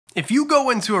If you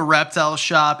go into a reptile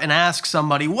shop and ask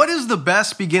somebody, what is the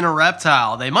best beginner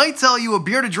reptile? They might tell you a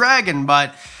bearded dragon,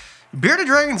 but bearded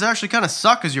dragons actually kind of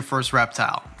suck as your first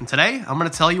reptile. And today, I'm going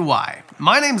to tell you why.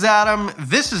 My name's Adam,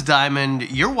 this is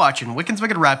Diamond, you're watching Wickens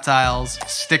Wicked Reptiles,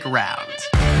 stick around.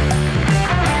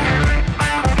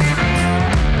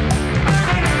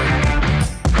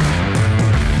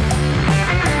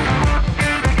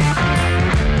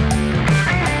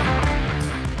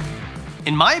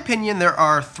 In my opinion, there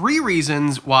are 3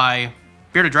 reasons why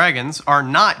bearded dragons are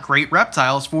not great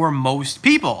reptiles for most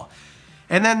people.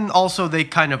 And then also they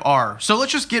kind of are. So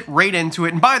let's just get right into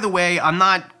it. And by the way, I'm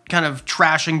not kind of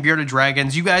trashing bearded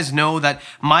dragons. You guys know that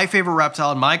my favorite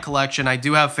reptile in my collection, I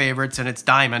do have favorites, and it's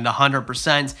Diamond,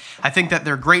 100%. I think that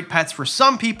they're great pets for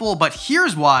some people, but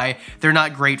here's why they're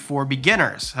not great for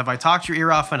beginners. Have I talked your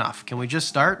ear off enough? Can we just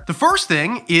start? The first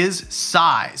thing is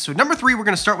size. So number 3, we're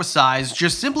gonna start with size,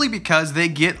 just simply because they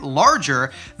get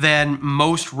larger than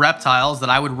most reptiles that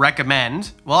I would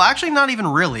recommend. Well, actually not even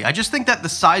really. I just think that the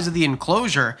size of the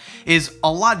enclosure is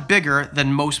a lot bigger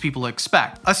than most people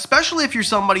expect, especially if you're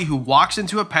somebody who walks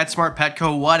into a PetSmart,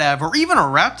 Petco, whatever, or even a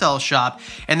reptile shop,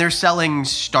 and they're selling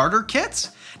starter kits.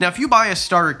 Now, if you buy a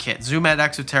starter kit, Zoomed,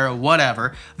 Exoterra,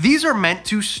 whatever, these are meant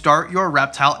to start your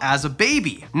reptile as a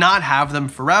baby, not have them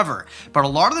forever. But a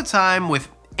lot of the time with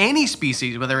any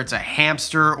species, whether it's a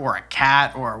hamster or a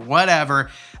cat or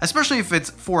whatever, especially if it's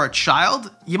for a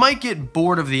child, you might get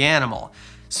bored of the animal.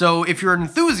 So if you're an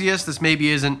enthusiast, this maybe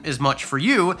isn't as much for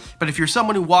you, but if you're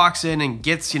someone who walks in and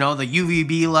gets, the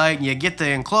UVB light, and you get the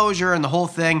enclosure and the whole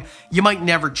thing, you might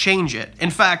never change it. In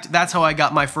fact, that's how I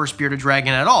got my first bearded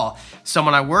dragon at all.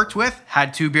 Someone I worked with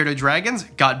had 2 bearded dragons,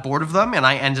 got bored of them, and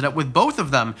I ended up with both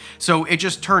of them. So it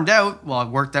just turned out, well, it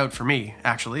worked out for me,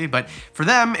 actually, but for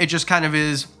them, it just kind of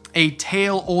is a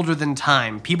tale older than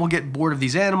time. People get bored of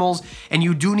these animals, and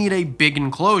you do need a big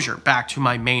enclosure. Back to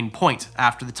my main point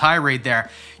after the tirade there.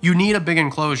 You need a big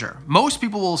enclosure. Most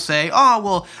people will say, oh,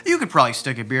 well, you could probably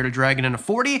stick a bearded dragon in a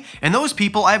 40, and those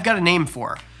people I've got a name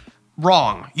for.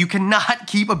 Wrong. You cannot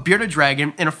keep a bearded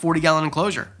dragon in a 40-gallon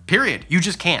enclosure. Period. You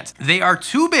just can't. They are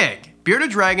too big.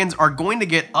 Bearded dragons are going to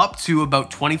get up to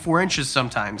about 24 inches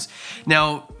sometimes.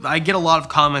 Now, I get a lot of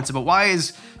comments about why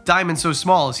is Diamond so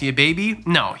small? Is he a baby?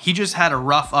 No, he just had a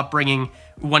rough upbringing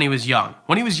when he was young.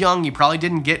 When he was young, he probably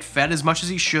didn't get fed as much as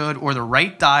he should or the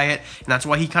right diet, and that's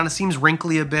why he kind of seems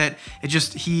wrinkly a bit.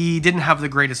 He didn't have the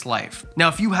greatest life. Now,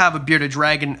 if you have a bearded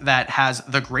dragon that has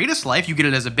the greatest life, you get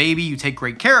it as a baby, you take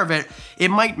great care of it, it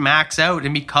might max out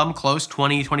and become close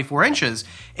 20, 24 inches.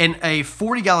 In a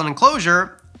 40-gallon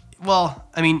enclosure, well,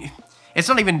 I mean, it's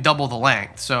not even double the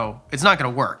length, so it's not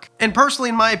gonna work. And personally,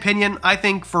 in my opinion, I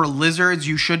think for lizards,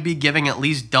 you should be giving at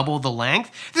least double the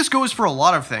length. This goes for a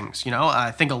lot of things,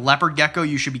 I think a leopard gecko,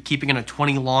 you should be keeping in a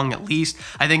 20 long at least.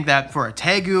 I think that for a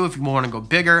tegu, if you wanna go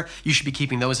bigger, you should be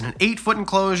keeping those in an 8-foot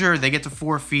enclosure. They get to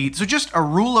 4 feet. So just a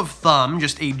rule of thumb,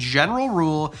 just a general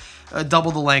rule,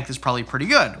 double the length is probably pretty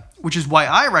good, which is why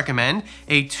I recommend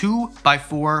a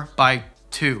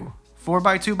 2x4x2.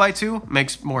 4x2x2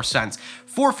 makes more sense.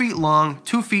 4 feet long,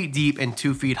 2 feet deep, and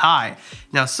 2 feet high.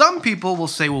 Now, some people will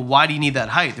say, well, why do you need that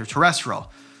height? They're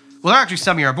terrestrial. Well, they're actually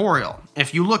semi-arboreal.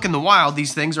 If you look in the wild,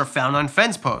 these things are found on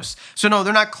fence posts. So no,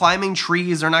 they're not climbing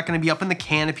trees. They're not going to be up in the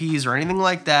canopies or anything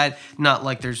like that. Not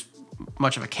like there's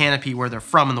much of a canopy where they're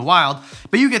from in the wild,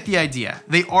 but you get the idea.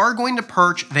 They are going to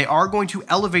perch, they are going to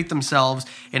elevate themselves,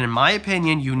 and in my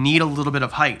opinion, you need a little bit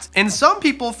of height. And some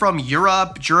people from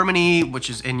Europe, Germany, which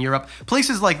is in Europe,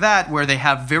 places like that where they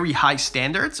have very high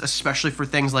standards, especially for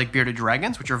things like bearded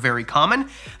dragons, which are very common,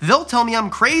 they'll tell me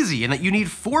I'm crazy and that you need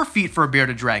 4 feet for a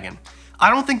bearded dragon. I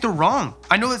don't think they're wrong.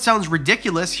 I know that sounds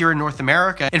ridiculous here in North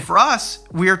America, and for us,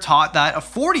 we're taught that a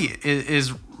 40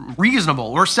 is reasonable,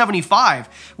 or 75,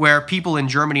 where people in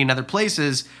Germany and other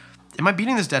places, am I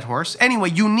beating this dead horse? Anyway,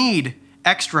 you need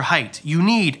extra height. You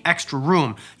need extra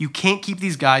room. You can't keep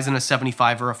these guys in a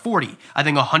 75 or a 40. I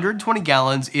think 120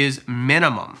 gallons is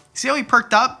minimum. See how he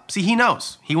perked up? See, he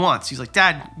knows. He wants. He's like,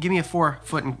 Dad, give me a 4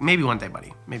 foot, and maybe one day,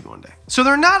 buddy. Maybe one day. So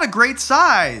they're not a great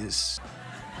size.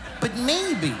 But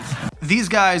maybe. These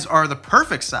guys are the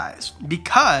perfect size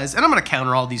because, and I'm gonna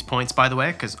counter all these points by the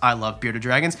way, because I love bearded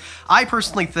dragons. I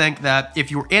personally think that if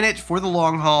you're in it for the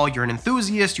long haul, you're an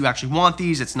enthusiast, you actually want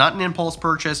these, it's not an impulse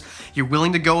purchase, you're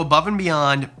willing to go above and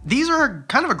beyond, these are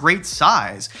kind of a great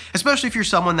size, especially if you're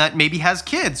someone that maybe has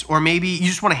kids, or maybe you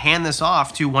just wanna hand this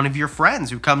off to one of your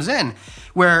friends who comes in.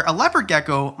 Where a leopard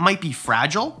gecko might be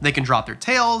fragile, they can drop their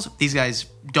tails, these guys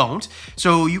don't.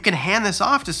 So you can hand this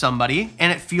off to somebody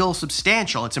and it feels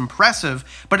substantial, it's impressive,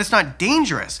 but it's not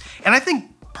dangerous. And I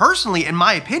think personally, in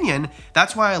my opinion,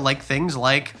 that's why I like things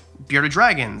like bearded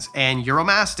dragons and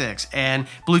Uromastyx and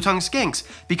Blue Tongue Skinks,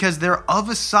 because they're of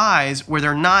a size where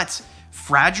they're not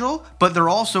fragile, but they're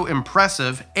also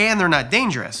impressive and they're not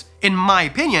dangerous. In my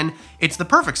opinion, it's the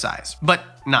perfect size, but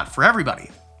not for everybody.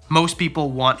 Most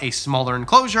people want a smaller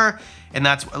enclosure, and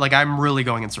that's like, I'm really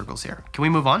going in circles here. Can we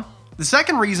move on? The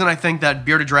second reason I think that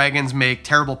bearded dragons make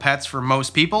terrible pets for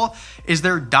most people is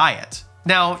their diet.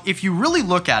 Now, if you really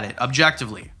look at it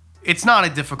objectively, it's not a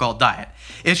difficult diet.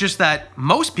 It's just that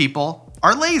most people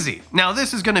are lazy. Now,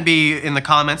 this is gonna be in the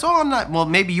comments, oh, I'm not, well,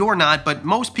 maybe you're not, but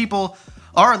most people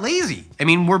are lazy. I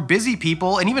mean, we're busy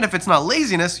people, and even if it's not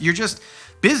laziness, you're just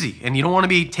busy, and you don't wanna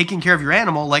be taking care of your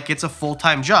animal like it's a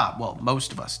full-time job. Well,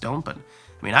 most of us don't, but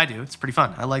I mean, I do. It's pretty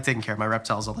fun. I like taking care of my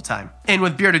reptiles all the time. And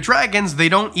with bearded dragons, they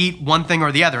don't eat one thing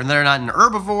or the other. And they're not an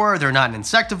herbivore, they're not an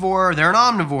insectivore, they're an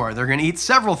omnivore. They're gonna eat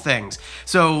several things.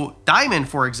 So Diamond,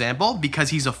 for example,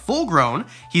 because he's a full grown,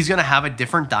 he's gonna have a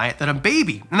different diet than a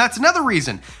baby. And that's another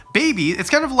reason. Baby, it's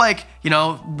kind of like, you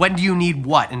know, when do you need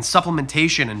what? And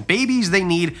supplementation. And babies, they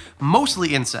need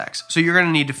mostly insects. So you're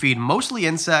gonna need to feed mostly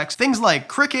insects, things like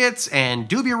crickets and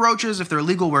dubia roaches if they're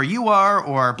legal where you are,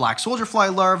 or black soldier fly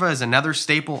larvae is another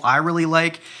staple I really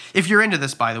like. If you're into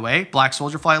this, by the way, black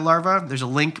soldier fly larvae, there's a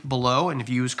link below, and if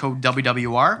you use code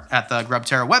WWR at the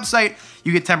Reptile website,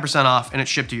 you get 10% off and it's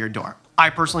shipped to your door. I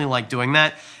personally like doing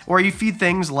that. Or you feed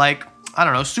things like, I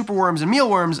don't know, superworms and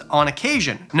mealworms on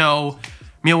occasion. No,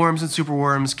 mealworms and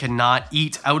superworms cannot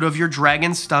eat out of your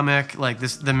dragon's stomach. Like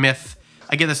this, the myth,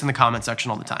 I get this in the comment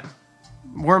section all the time.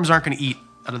 Worms aren't gonna eat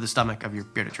out of the stomach of your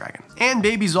bearded dragon. And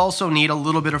babies also need a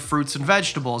little bit of fruits and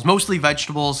vegetables, mostly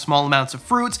vegetables, small amounts of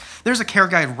fruits. There's a care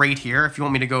guide right here if you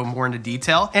want me to go more into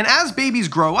detail. And as babies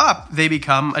grow up, they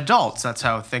become adults. That's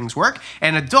how things work.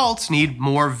 And adults need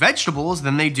more vegetables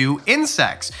than they do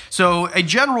insects. So a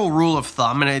general rule of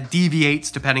thumb, and it deviates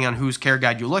depending on whose care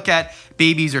guide you look at,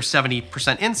 babies are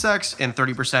 70% insects and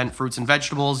 30% fruits and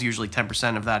vegetables. Usually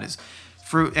 10% of that is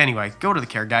fruit. Anyway, go to the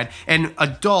care guide. And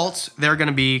adults, they're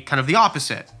gonna be kind of the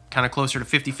opposite, kind of closer to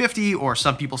 50-50, or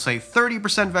some people say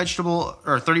 30% vegetable,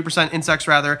 or 30% insects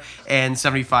rather, and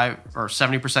 75 or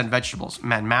 70% vegetables.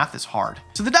 Man, math is hard.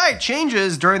 So the diet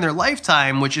changes during their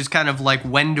lifetime, which is kind of like,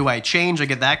 when do I change? I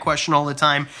get that question all the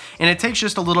time. And it takes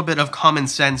just a little bit of common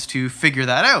sense to figure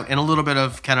that out, and a little bit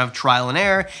of kind of trial and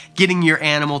error. Getting your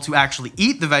animal to actually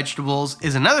eat the vegetables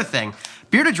is another thing.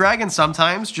 Bearded dragons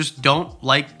sometimes just don't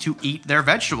like to eat their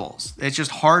vegetables. It's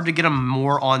just hard to get them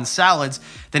more on salads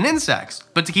than insects.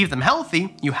 But to keep them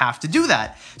healthy, you have to do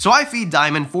that. So I feed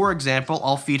Diamond, for example,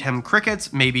 I'll feed him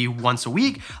crickets maybe once a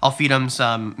week. I'll feed him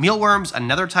some mealworms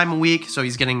another time a week, so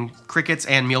he's getting crickets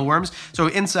and mealworms. So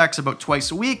insects about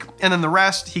twice a week, and then the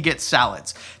rest, he gets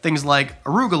salads. Things like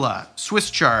arugula,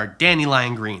 Swiss chard,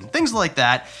 dandelion green, things like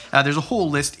that. There's a whole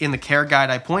list in the care guide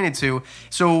I pointed to.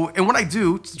 So, and what I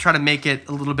do to try to make it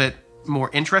a little bit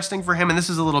more interesting for him, and this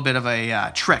is a little bit of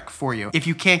a trick for you. If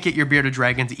you can't get your bearded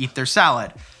dragon to eat their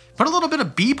salad, put a little bit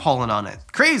of bee pollen on it.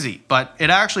 Crazy, but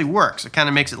it actually works. It kind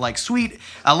of makes it like sweet.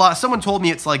 Someone told me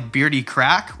it's like beardy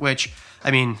crack, which, I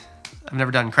mean, I've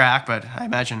never done crack, but I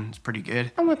imagine it's pretty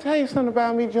good. I'm gonna tell you something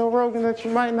about me, Joe Rogan, that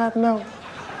you might not know.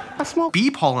 I smoke bee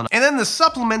pollen. And then the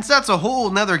supplements, that's a whole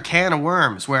nother can of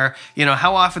worms where, you know,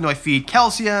 how often do I feed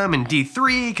calcium and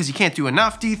D3? Because you can't do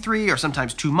enough D3 or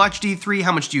sometimes too much D3.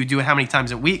 How much do you do and how many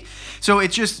times a week? So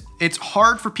it's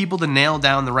hard for people to nail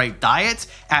down the right diet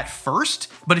at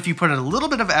first, but if you put a little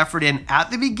bit of effort in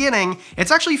at the beginning, it's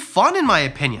actually fun in my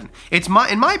opinion. In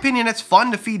my opinion, it's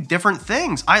fun to feed different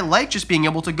things. I like just being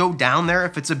able to go down there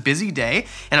if it's a busy day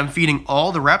and I'm feeding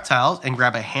all the reptiles and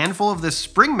grab a handful of this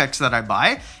spring mix that I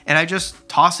buy and I just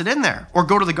toss it in there. Or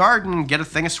go to the garden and get a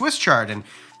thing of Swiss chard and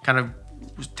kind of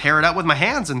tear it out with my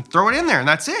hands and throw it in there, and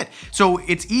that's it. So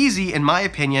it's easy in my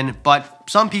opinion, but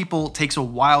some people it takes a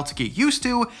while to get used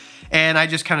to, and I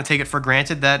just kind of take it for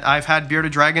granted that I've had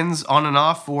bearded dragons on and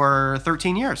off for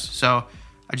 13 years. So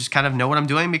I just kind of know what I'm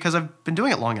doing because I've been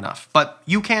doing it long enough, but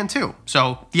you can too.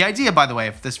 So the idea, by the way,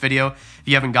 of this video, if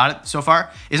you haven't got it so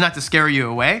far, is not to scare you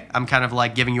away. I'm kind of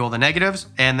like giving you all the negatives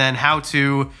and then how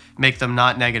to make them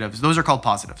not negatives. Those are called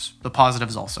positives. The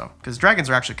positives also, because dragons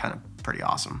are actually kind of pretty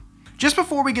awesome. Just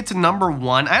before we get to number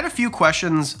one, I had a few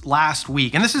questions last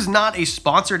week, and this is not a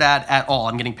sponsored ad at all.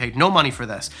 I'm getting paid no money for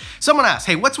this. Someone asked,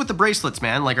 hey, what's with the bracelets,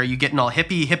 man? Like, are you getting all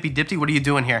hippy dippy? What are you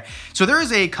doing here? So there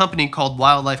is a company called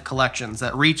Wildlife Collections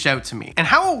that reached out to me. And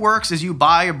how it works is you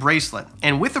buy a bracelet,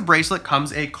 and with the bracelet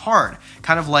comes a card,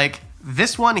 kind of like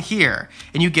this one here,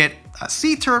 and you get a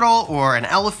sea turtle or an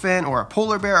elephant or a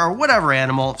polar bear or whatever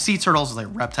animal. Sea turtles is like a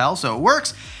reptile, so it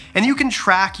works. And you can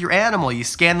track your animal. You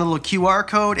scan the little QR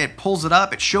code, it pulls it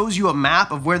up, it shows you a map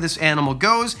of where this animal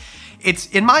goes. It's,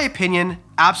 in my opinion,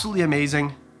 absolutely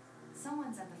amazing.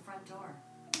 Someone's at the front door.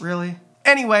 Really?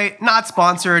 Anyway, not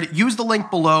sponsored. Use the link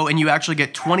below and you actually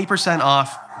get 20%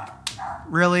 off.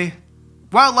 Really?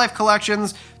 Wildlife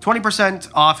Collections,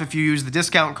 20% off if you use the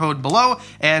discount code below.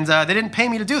 And they didn't pay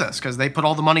me to do this because they put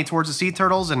all the money towards the sea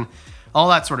turtles and all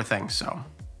that sort of thing. So,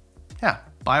 yeah,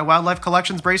 buy a Wildlife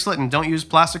Collections bracelet and don't use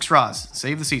plastic straws.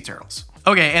 Save the sea turtles.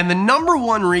 Okay, and the number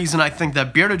one reason I think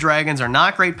that bearded dragons are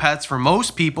not great pets for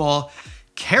most people,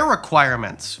 care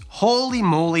requirements. Holy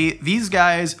moly, these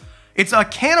guys... It's a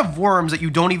can of worms that you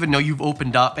don't even know you've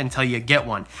opened up until you get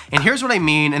one. And here's what I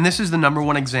mean, and this is the number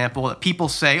one example that people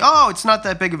say, oh, it's not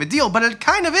that big of a deal, but it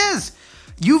kind of is.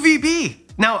 UVB.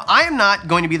 Now, I am not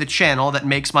going to be the channel that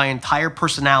makes my entire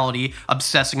personality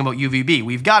obsessing about UVB.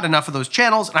 We've got enough of those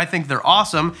channels, and I think they're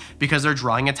awesome because they're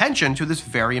drawing attention to this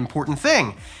very important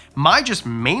thing. My just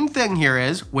main thing here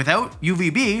is, without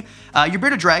UVB, your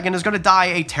bearded dragon is going to die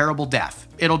a terrible death.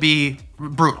 It'll be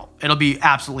brutal. It'll be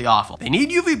absolutely awful. They need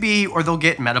UVB or they'll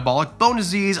get metabolic bone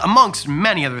disease, amongst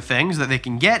many other things that they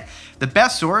can get. The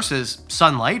best source is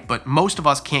sunlight, but most of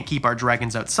us can't keep our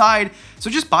dragons outside, so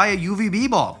just buy a UVB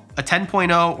bulb. A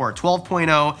 10.0 or a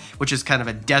 12.0, which is kind of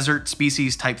a desert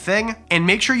species type thing, and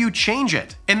make sure you change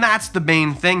it. And that's the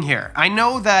main thing here. I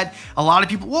know that a lot of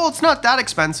people, well, it's not that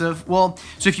expensive. Well,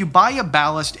 so if you buy a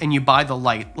ballast and you buy the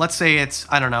light, let's say it's,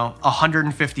 I don't know,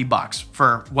 150 bucks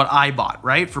for what I bought,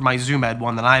 right? For my Zoom Ed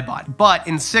one that I bought. But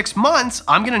in 6 months,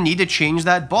 I'm gonna need to change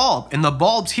that bulb. And the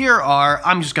bulbs here are,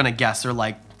 I'm just gonna guess, they're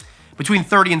like between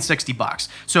 30 and 60 bucks.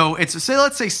 So it's, say,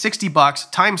 let's say 60 bucks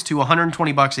times 2,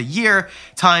 120 bucks a year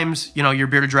times, you know, your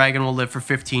bearded dragon will live for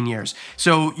 15 years.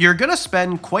 So you're gonna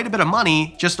spend quite a bit of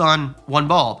money just on one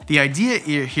bulb. The idea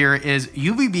here is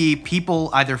UVB,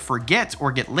 people either forget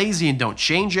or get lazy and don't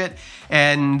change it,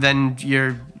 and then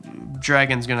your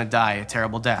dragon's gonna die a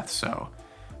terrible death. So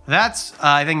that's,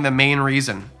 I think, the main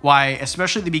reason why,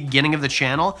 especially at the beginning of the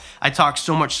channel, I talk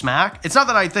so much smack. It's not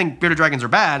that I think bearded dragons are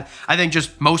bad. I think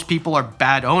just most people are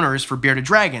bad owners for bearded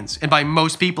dragons. And by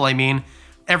most people, I mean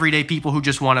everyday people who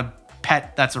just want a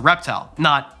pet that's a reptile,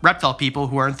 not reptile people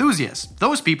who are enthusiasts.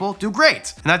 Those people do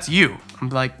great. And that's you. I'm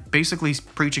like basically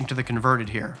preaching to the converted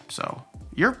here. So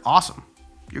you're awesome.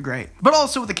 You're great. But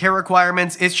also with the care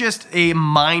requirements, it's just a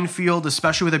minefield,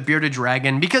 especially with a bearded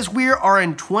dragon, because we are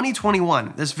in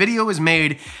 2021. This video is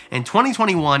made in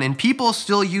 2021, and people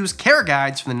still use care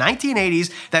guides from the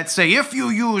 1980s that say if you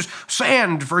use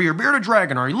sand for your bearded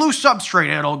dragon or loose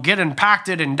substrate, it'll get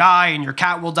impacted and die, and your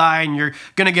cat will die, and you're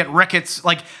gonna get rickets.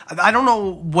 Like, I don't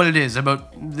know what it is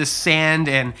about the sand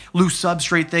and loose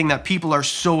substrate thing that people are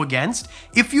so against.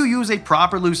 If you use a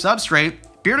proper loose substrate,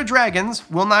 bearded dragons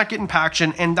will not get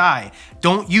impaction and die.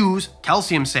 Don't use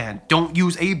calcium sand. Don't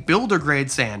use a builder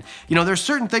grade sand. You know, there's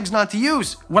certain things not to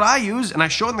use. What I use, and I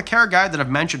show in the care guide that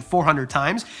I've mentioned 400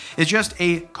 times, is just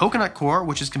a coconut core,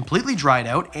 which is completely dried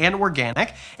out and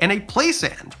organic, and a play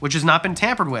sand, which has not been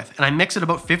tampered with. And I mix it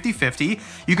about 50-50.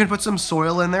 You can put some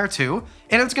soil in there too,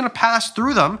 and it's gonna pass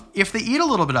through them if they eat a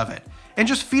little bit of it. And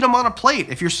just feed them on a plate.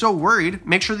 If you're so worried,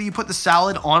 make sure that you put the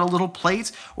salad on a little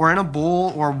plate or in a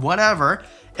bowl or whatever,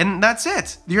 and that's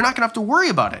it. You're not gonna have to worry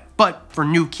about it. But for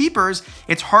new keepers,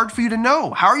 it's hard for you to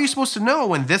know. How are you supposed to know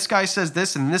when this guy says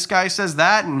this and this guy says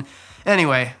that? And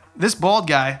anyway, this bald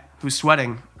guy who's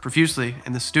sweating profusely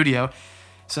in the studio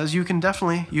says you can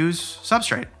definitely use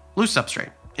substrate, loose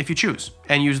substrate, if you choose,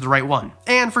 and use the right one.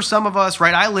 And for some of us,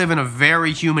 right, I live in a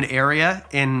very humid area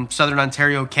in southern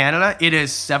Ontario, Canada. It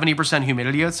is 70%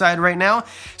 humidity outside right now,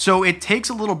 so it takes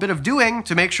a little bit of doing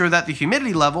to make sure that the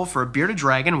humidity level for a bearded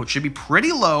dragon, which should be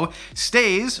pretty low,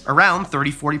 stays around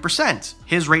 30-40%.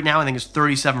 His right now, I think, is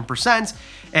 37%,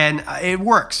 and it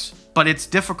works. But it's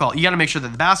difficult. You gotta make sure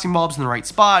that the basking bulb's in the right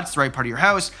spot, it's the right part of your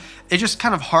house. It's just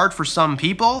kind of hard for some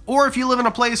people. Or if you live in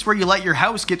a place where you let your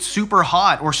house get super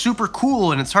hot or super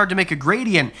cool and it's hard to make a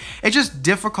gradient, it's just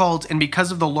difficult. And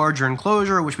because of the larger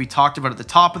enclosure, which we talked about at the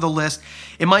top of the list,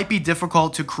 it might be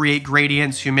difficult to create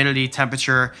gradients, humidity,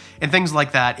 temperature, and things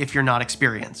like that if you're not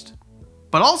experienced.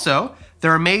 But also,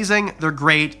 they're amazing, they're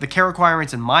great. The care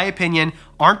requirements, in my opinion,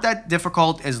 aren't that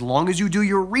difficult as long as you do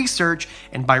your research.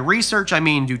 And by research, I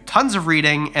mean do tons of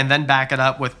reading and then back it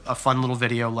up with a fun little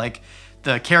video like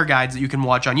the care guides that you can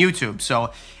watch on YouTube.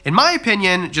 So in my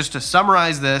opinion, just to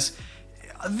summarize this,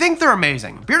 I think they're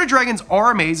amazing. Bearded dragons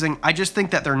are amazing. I just think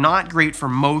that they're not great for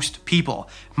most people.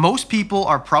 Most people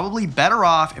are probably better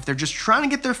off if they're just trying to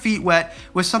get their feet wet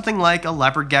with something like a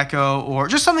leopard gecko or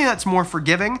just something that's more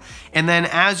forgiving. And then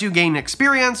as you gain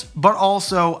experience, but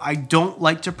also I don't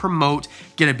like to promote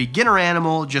get a beginner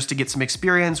animal just to get some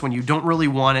experience when you don't really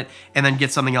want it and then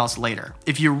get something else later.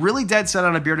 If you're really dead set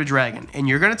on a bearded dragon and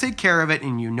you're going to take care of it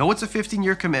and you know it's a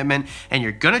 15-year commitment and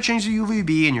you're going to change the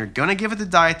UVB and you're going to give it the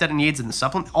diet that it needs and the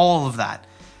supplement, all of that,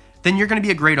 then you're going to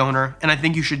be a great owner, and I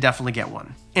think you should definitely get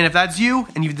one. And if that's you,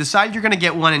 and you've decided you're going to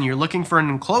get one and you're looking for an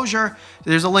enclosure,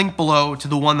 there's a link below to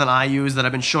the one that I use that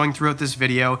I've been showing throughout this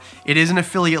video. It is an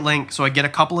affiliate link, so I get a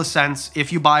couple of cents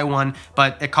if you buy one,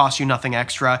 but it costs you nothing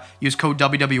extra. Use code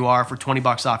WWR for 20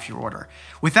 bucks off your order.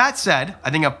 With that said, I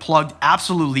think I've plugged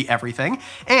absolutely everything,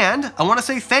 and I want to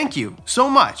say thank you so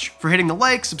much for hitting the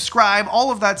like, subscribe, all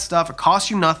of that stuff. It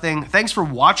costs you nothing. Thanks for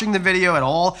watching the video at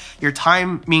all. Your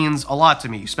time means a lot to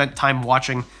me. You spent time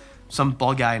watching some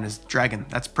bald guy and his dragon.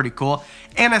 That's pretty cool.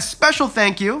 And a special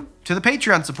thank you to the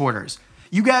Patreon supporters.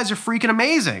 You guys are freaking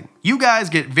amazing. You guys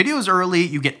get videos early,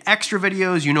 you get extra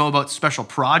videos, you know about special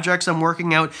projects I'm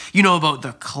working out, you know about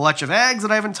the clutch of eggs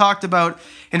that I haven't talked about,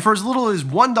 and for as little as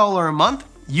 $1 a month,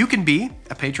 you can be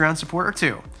a Patreon supporter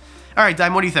too. All right,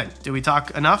 Dime, what do you think? Did we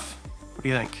talk enough? What do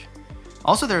you think?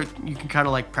 Also, there you can kind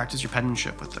of like practice your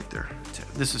penmanship with like their.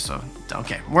 This is so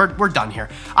okay. We're done here.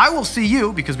 I will see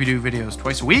you because we do videos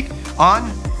twice a week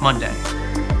on Monday.